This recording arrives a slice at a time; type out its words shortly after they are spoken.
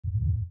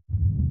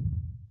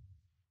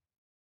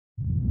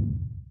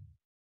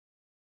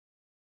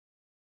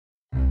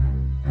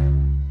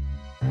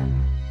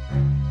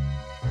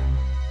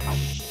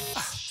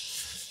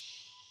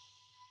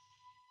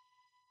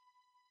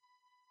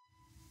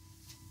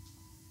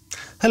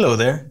Hello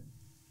there.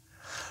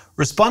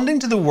 Responding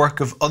to the work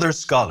of other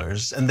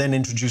scholars and then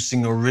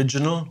introducing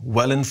original,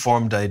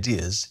 well-informed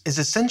ideas is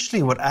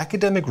essentially what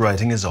academic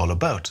writing is all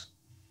about.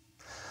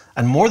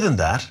 And more than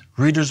that,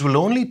 readers will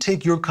only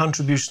take your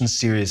contribution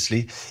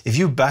seriously if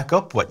you back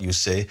up what you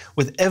say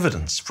with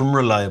evidence from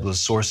reliable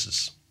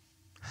sources.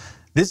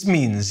 This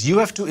means you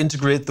have to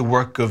integrate the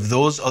work of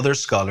those other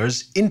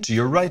scholars into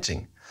your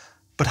writing.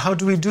 But how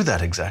do we do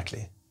that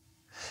exactly?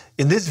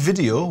 In this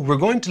video, we're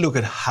going to look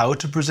at how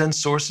to present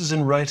sources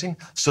in writing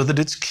so that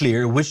it's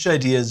clear which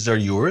ideas are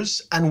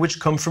yours and which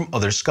come from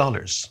other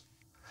scholars.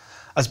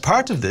 As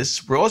part of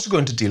this, we're also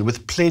going to deal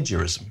with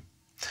plagiarism.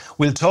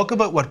 We'll talk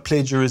about what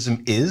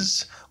plagiarism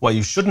is, why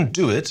you shouldn't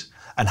do it,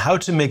 and how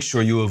to make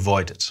sure you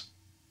avoid it.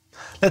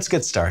 Let's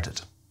get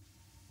started.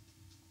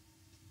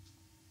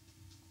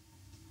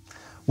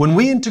 When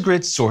we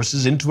integrate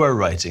sources into our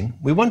writing,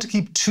 we want to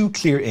keep two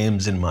clear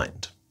aims in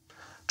mind.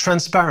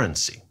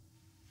 Transparency.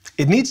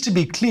 It needs to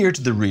be clear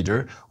to the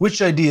reader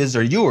which ideas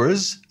are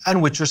yours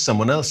and which are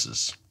someone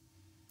else's.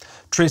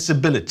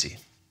 Traceability.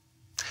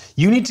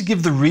 You need to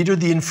give the reader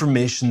the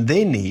information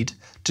they need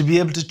to be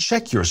able to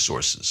check your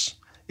sources.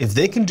 If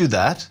they can do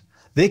that,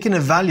 they can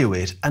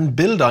evaluate and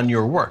build on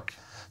your work.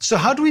 So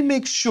how do we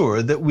make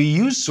sure that we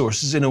use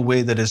sources in a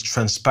way that is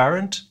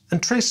transparent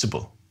and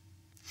traceable?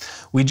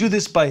 We do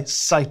this by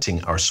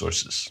citing our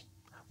sources,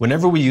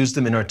 whenever we use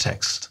them in our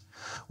text.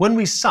 When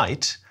we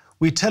cite,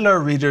 we tell our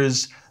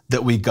readers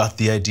that we got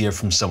the idea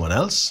from someone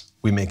else,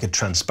 we make it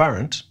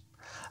transparent,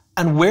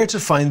 and where to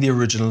find the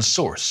original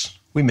source,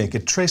 we make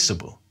it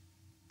traceable.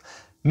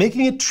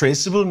 Making it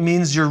traceable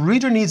means your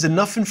reader needs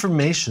enough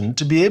information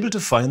to be able to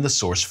find the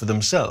source for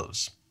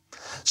themselves.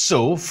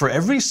 So, for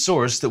every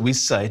source that we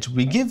cite,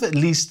 we give at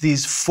least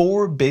these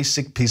 4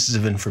 basic pieces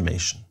of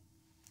information.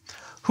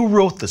 Who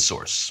wrote the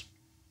source?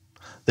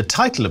 The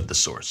title of the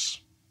source,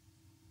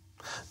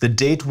 the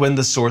date when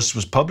the source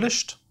was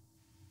published,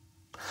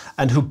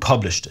 and who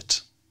published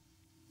it.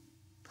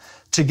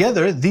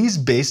 Together, these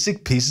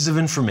basic pieces of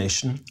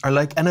information are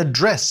like an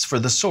address for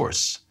the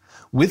source.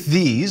 With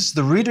these,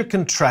 the reader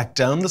can track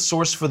down the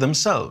source for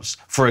themselves,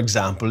 for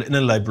example, in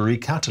a library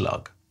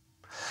catalogue.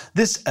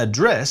 This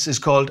address is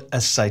called a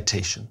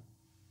citation.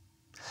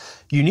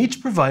 You need to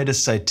provide a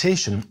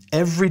citation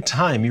every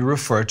time you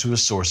refer to a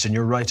source in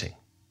your writing.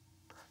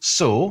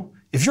 So,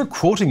 if you're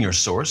quoting your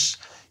source,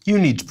 you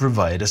need to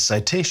provide a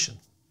citation.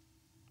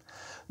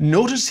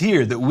 Notice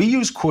here that we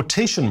use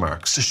quotation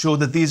marks to show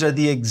that these are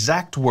the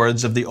exact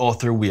words of the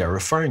author we are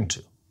referring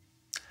to.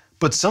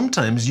 But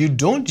sometimes you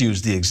don't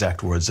use the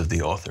exact words of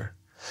the author.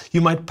 You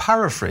might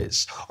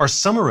paraphrase or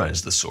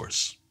summarize the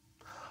source.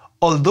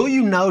 Although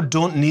you now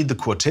don't need the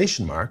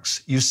quotation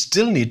marks, you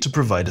still need to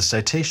provide a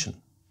citation.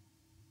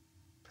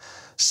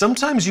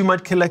 Sometimes you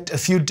might collect a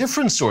few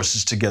different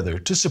sources together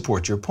to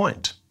support your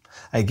point.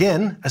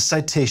 Again, a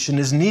citation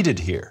is needed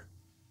here.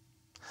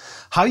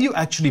 How you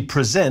actually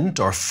present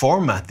or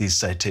format these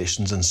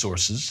citations and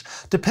sources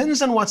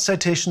depends on what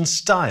citation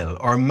style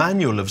or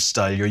manual of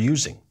style you're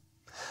using.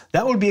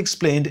 That will be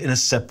explained in a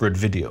separate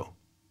video.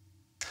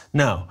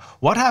 Now,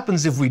 what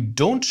happens if we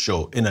don't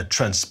show in a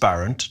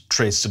transparent,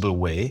 traceable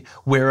way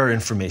where our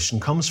information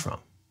comes from?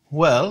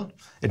 Well,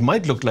 it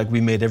might look like we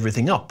made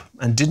everything up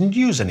and didn't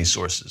use any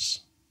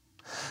sources.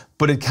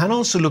 But it can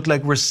also look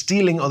like we're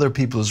stealing other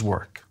people's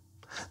work.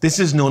 This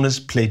is known as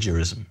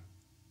plagiarism.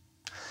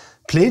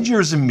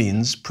 Plagiarism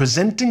means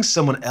presenting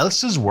someone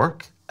else's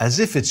work as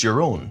if it's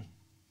your own.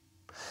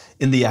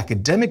 In the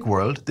academic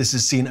world, this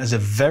is seen as a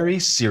very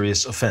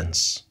serious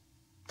offence.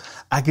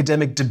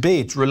 Academic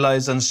debate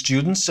relies on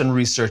students and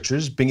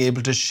researchers being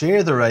able to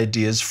share their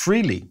ideas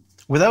freely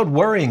without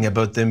worrying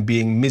about them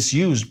being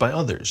misused by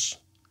others.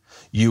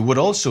 You would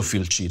also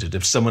feel cheated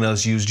if someone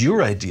else used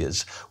your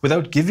ideas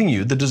without giving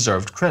you the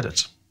deserved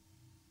credit.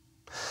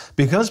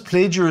 Because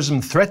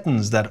plagiarism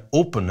threatens that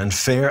open and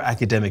fair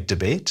academic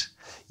debate,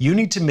 you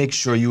need to make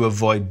sure you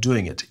avoid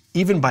doing it,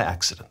 even by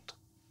accident.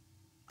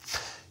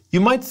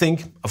 You might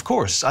think, of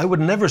course, I would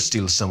never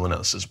steal someone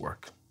else's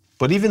work.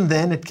 But even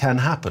then, it can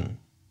happen.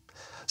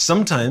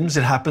 Sometimes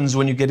it happens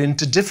when you get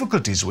into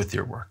difficulties with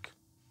your work.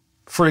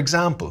 For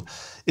example,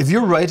 if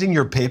you're writing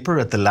your paper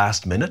at the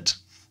last minute,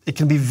 it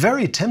can be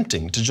very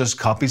tempting to just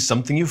copy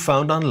something you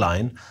found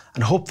online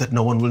and hope that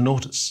no one will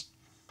notice.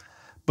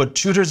 But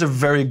tutors are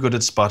very good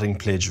at spotting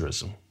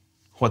plagiarism.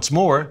 What's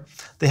more,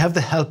 they have the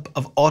help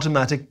of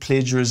automatic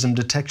plagiarism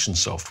detection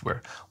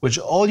software, which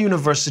all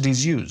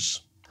universities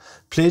use.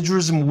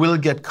 Plagiarism will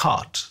get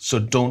caught, so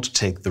don't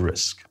take the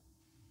risk.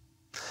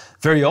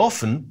 Very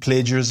often,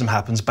 plagiarism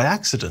happens by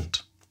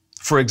accident.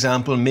 For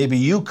example, maybe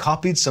you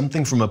copied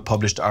something from a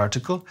published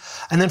article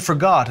and then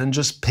forgot and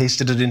just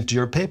pasted it into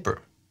your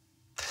paper.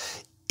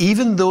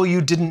 Even though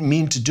you didn't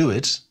mean to do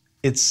it,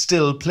 it's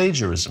still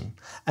plagiarism,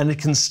 and it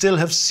can still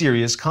have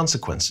serious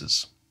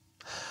consequences.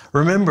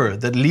 Remember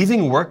that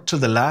leaving work till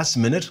the last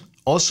minute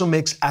also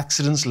makes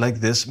accidents like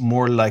this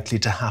more likely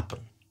to happen.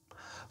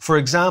 For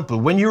example,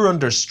 when you're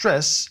under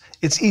stress,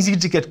 it's easy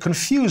to get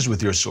confused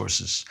with your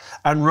sources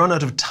and run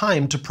out of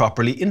time to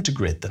properly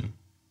integrate them.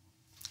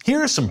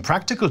 Here are some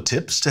practical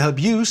tips to help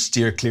you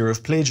steer clear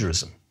of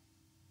plagiarism.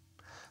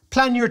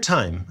 Plan your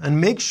time and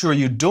make sure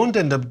you don't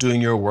end up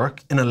doing your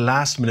work in a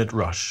last-minute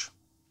rush.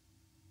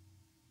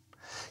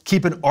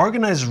 Keep an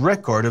organized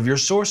record of your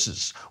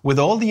sources with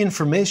all the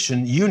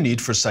information you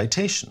need for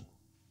citation.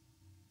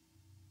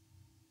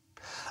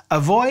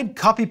 Avoid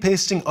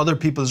copy-pasting other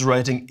people's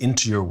writing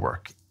into your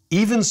work,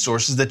 even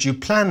sources that you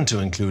plan to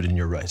include in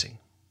your writing.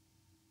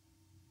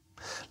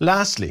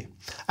 Lastly,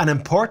 an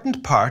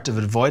important part of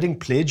avoiding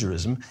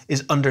plagiarism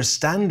is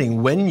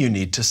understanding when you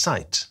need to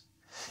cite.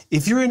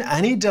 If you're in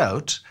any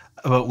doubt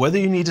about whether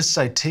you need a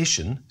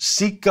citation,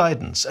 seek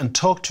guidance and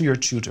talk to your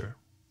tutor.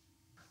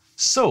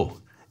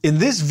 So, in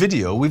this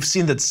video, we've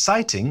seen that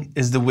citing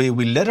is the way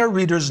we let our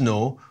readers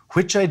know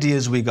which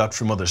ideas we got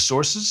from other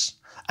sources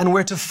and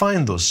where to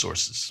find those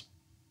sources.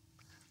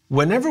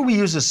 Whenever we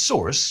use a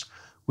source,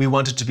 we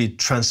want it to be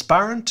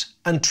transparent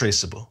and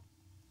traceable.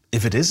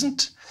 If it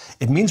isn't,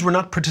 it means we're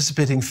not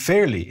participating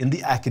fairly in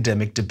the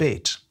academic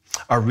debate.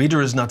 Our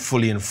reader is not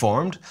fully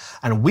informed,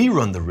 and we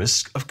run the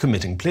risk of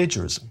committing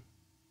plagiarism.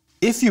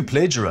 If you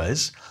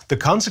plagiarize, the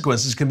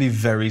consequences can be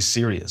very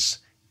serious,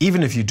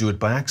 even if you do it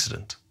by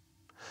accident.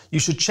 You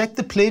should check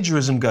the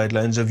plagiarism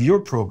guidelines of your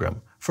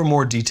program for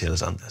more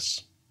details on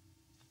this.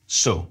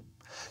 So,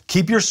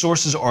 keep your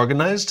sources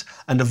organized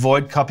and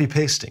avoid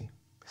copy-pasting.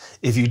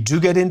 If you do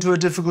get into a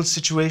difficult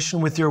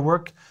situation with your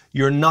work,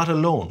 you're not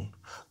alone.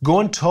 Go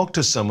and talk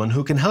to someone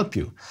who can help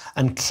you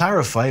and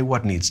clarify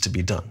what needs to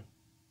be done.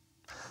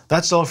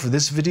 That's all for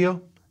this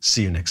video.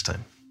 See you next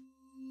time.